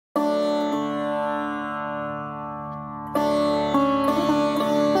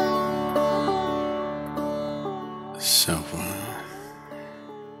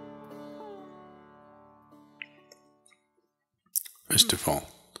First of all,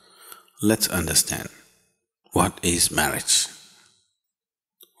 let's understand what is marriage.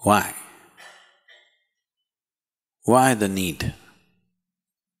 Why? Why the need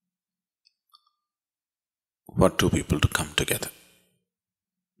for two people to come together?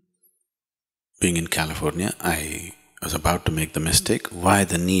 Being in California, I was about to make the mistake, why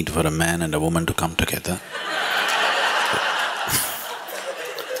the need for a man and a woman to come together?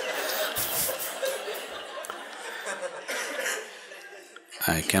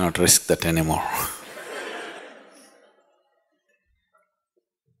 I cannot risk that anymore.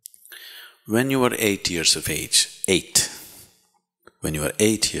 When you were 8 years of age, when you were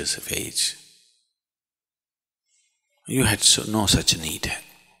 8 years of age, you had no such need,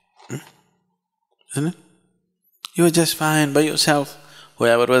 isn't it? You were just fine by yourself,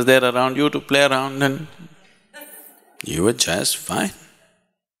 whoever was there around you to play around and you were just fine.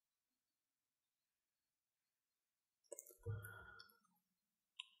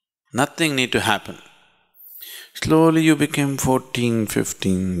 Nothing need to happen. Slowly you became 14,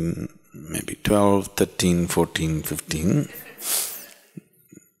 15, maybe 12, 13, 14, 15.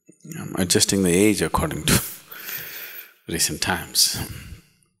 I'm adjusting the age according to recent times.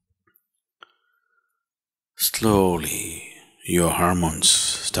 Slowly, your hormones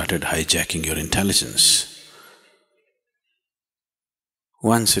started hijacking your intelligence.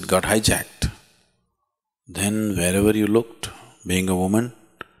 Once it got hijacked, then wherever you looked, being a woman,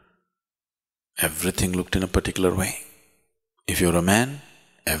 everything looked in a particular way. If you're a man,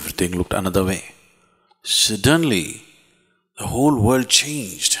 everything looked another way. Suddenly, the whole world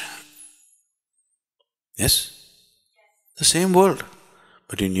changed. Yes? The same world.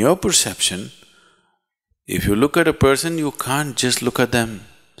 But in your perception, if you look at a person, you can't just look at them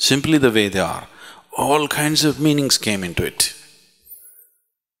simply the way they are. All kinds of meanings came into it,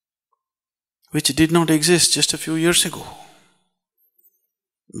 which did not exist just a few years ago.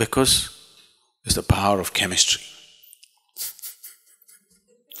 Because it's the power of chemistry.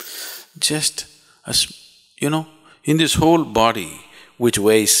 Just as, in this whole body which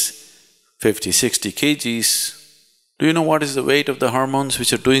weighs 50, 60 kgs, do you know what is the weight of the hormones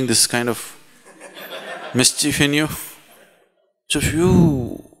which are doing this kind of mischief in you? It's a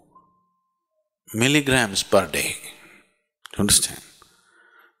few milligrams per day. Do you understand?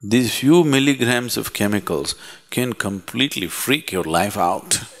 These few milligrams of chemicals can completely freak your life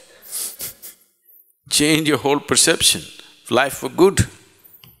out, change your whole perception of life for good,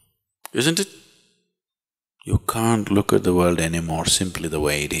 isn't it? You can't look at the world anymore simply the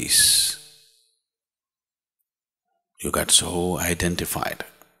way it is. You got so identified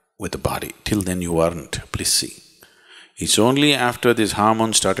with the body, till then you weren't, please see. It's only after these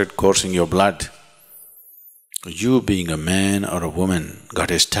hormones started coursing your blood, you being a man or a woman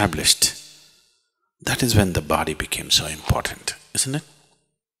got established. That is when the body became so important, isn't it?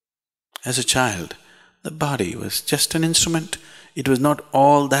 As a child, the body was just an instrument, it was not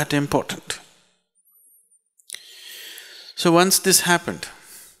all that important. So once this happened,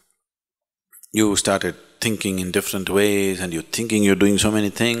 you started thinking in different ways and you're thinking you're doing so many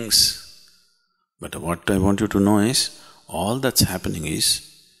things. But what I want you to know is, all that's happening is,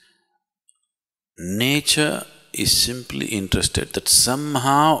 nature is simply interested that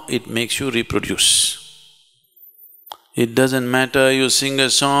somehow it makes you reproduce. It doesn't matter, you sing a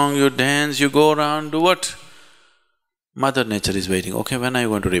song, you dance, you go around, do what? Mother Nature is waiting, okay, when are you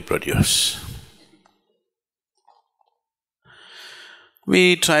going to reproduce?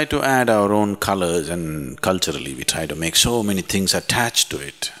 We try to add our own colors and culturally we try to make so many things attached to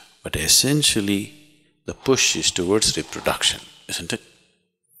it, but essentially the push is towards reproduction, isn't it?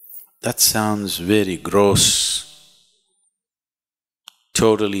 That sounds very gross,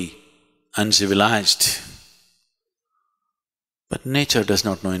 totally uncivilized. But nature does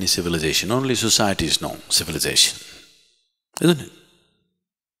not know any civilization, only societies know civilization, isn't it?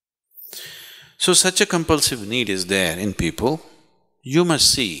 So such a compulsive need is there in people. You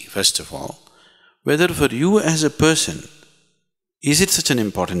must see, first of all, whether for you as a person, is it such an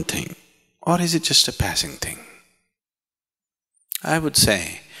important thing or is it just a passing thing? I would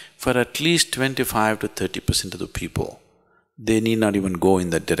say, for at least 25 to 30% of the people, they need not even go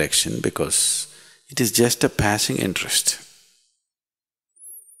in that direction because it is just a passing interest.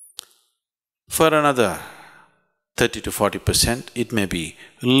 For another 30 to 40%, it may be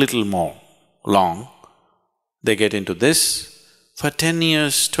a little more long, they get into this. For 10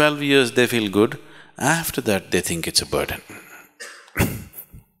 years, 12 years they feel good, after that they think it's a burden.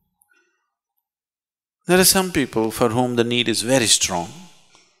 There are some people for whom the need is very strong,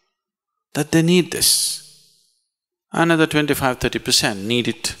 that they need this. Another 25–30% need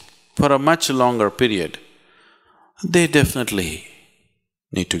it for a much longer period. They definitely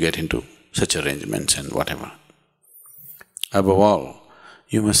need to get into such arrangements and whatever. Above all,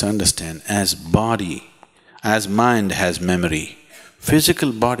 you must understand, as mind has memory,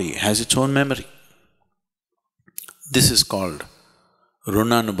 physical body has its own memory. This is called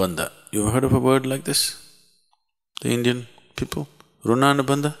Runanubandha. You ever heard of a word like this? The Indian people?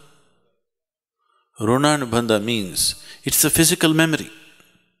 Runanubandha? Runanubandha means it's the physical memory.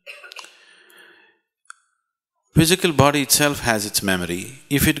 Physical body itself has its memory.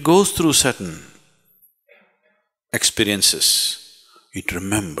 If it goes through certain experiences, it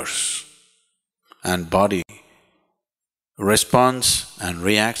remembers. And body responds and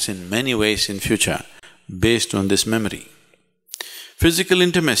reacts in many ways in future based on this memory. Physical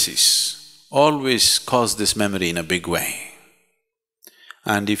intimacies always cause this memory in a big way.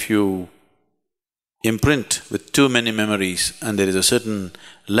 And if you imprint with too many memories and there is a certain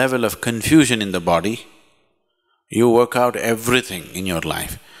level of confusion in the body, you work out everything in your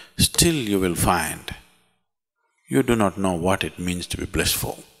life, still you will find you do not know what it means to be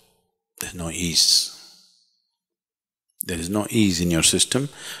blissful. There's no ease. There is no ease in your system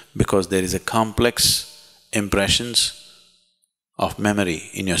because there is a complex impressions of memory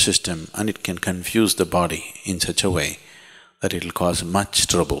in your system and it can confuse the body in such a way that it'll cause much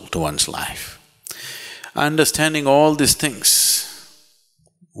trouble to one's life. Understanding all these things,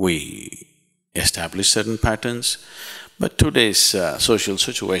 we establish certain patterns, but today's social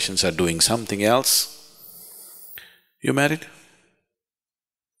situations are doing something else. You married?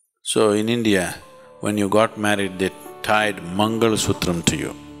 So in India, when you got married, they tied Mangal Sutra to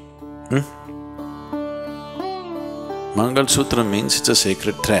you. Mangal Sutra means it's a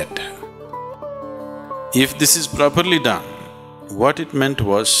sacred thread. If this is properly done, what it meant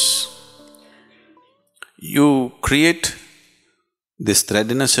was, you create this thread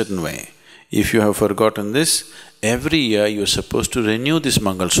in a certain way. If you have forgotten this, every year you're supposed to renew this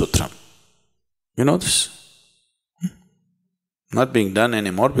Mangal Sutra. You know this? Not being done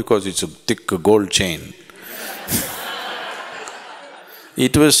anymore because it's a thick gold chain.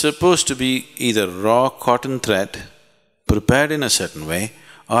 It was supposed to be either raw cotton thread prepared in a certain way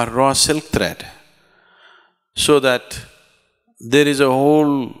or raw silk thread, so that there is a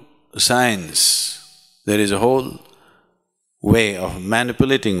whole science, there is a whole way of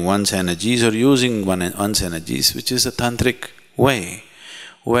manipulating one's energies or using one's energies, which is a tantric way,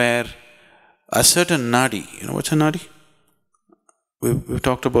 where a certain nadi, you know what's a nadi? We've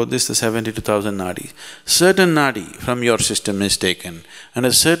talked about this, the 72,000 nadis. Certain nadi from your system is taken and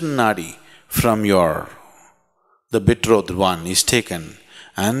a certain nadi from the betrothed one is taken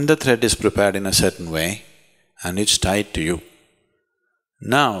and the thread is prepared in a certain way and it's tied to you.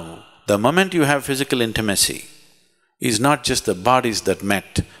 Now, the moment you have physical intimacy, is not just the bodies that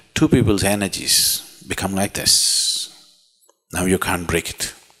met, two people's energies become like this. Now you can't break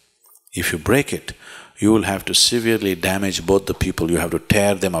it. If you break it, you will have to severely damage both the people, you have to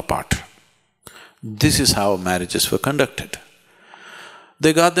tear them apart. This is how marriages were conducted.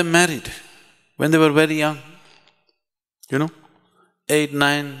 They got them married when they were very young, 8,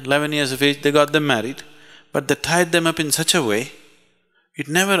 9, 11 years of age, they got them married, but they tied them up in such a way, it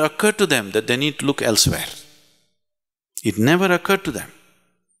never occurred to them that they need to look elsewhere. It never occurred to them.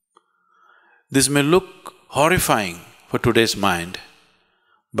 This may look horrifying for today's mind,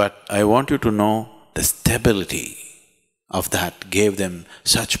 but I want you to know the stability of that gave them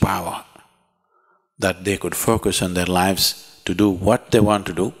such power that they could focus on their lives to do what they want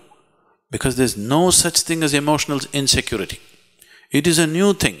to do, because there's no such thing as emotional insecurity. It is a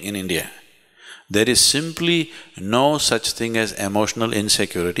new thing in India. There is simply no such thing as emotional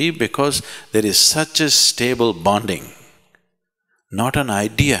insecurity because there is such a stable bonding. Not an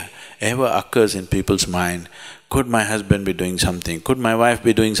idea ever occurs in people's mind, could my husband be doing something, could my wife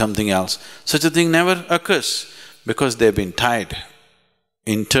be doing something else? Such a thing never occurs because they've been tied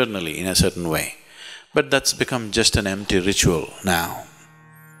internally in a certain way. But that's become just an empty ritual now.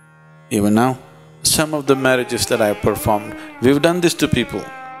 Even now, some of the marriages that I've performed, we've done this to people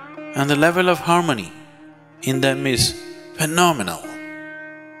and the level of harmony in them is phenomenal.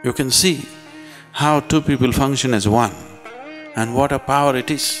 You can see how two people function as one and what a power it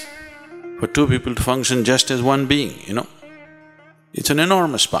is for two people to function just as one being, It's an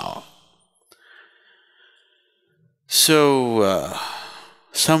enormous power. So,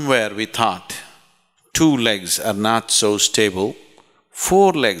 somewhere we thought two legs are not so stable,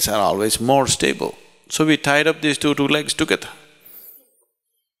 four legs are always more stable. So we tied up these two legs together.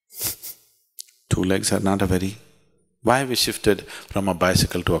 Two legs are not a very… Why we shifted from a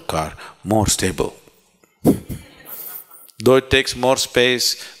bicycle to a car? More stable. Though it takes more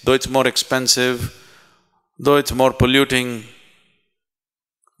space, though it's more expensive, though it's more polluting,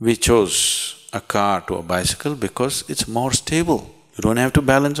 We chose a car to a bicycle because it's more stable. You don't have to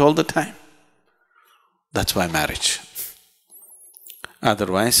balance all the time. That's why marriage.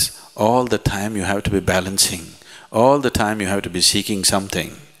 Otherwise, all the time you have to be balancing, all the time you have to be seeking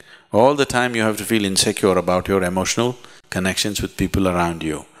something, all the time you have to feel insecure about your emotional connections with people around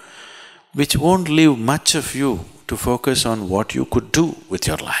you, which won't leave much of you to focus on what you could do with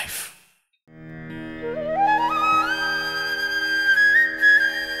your life.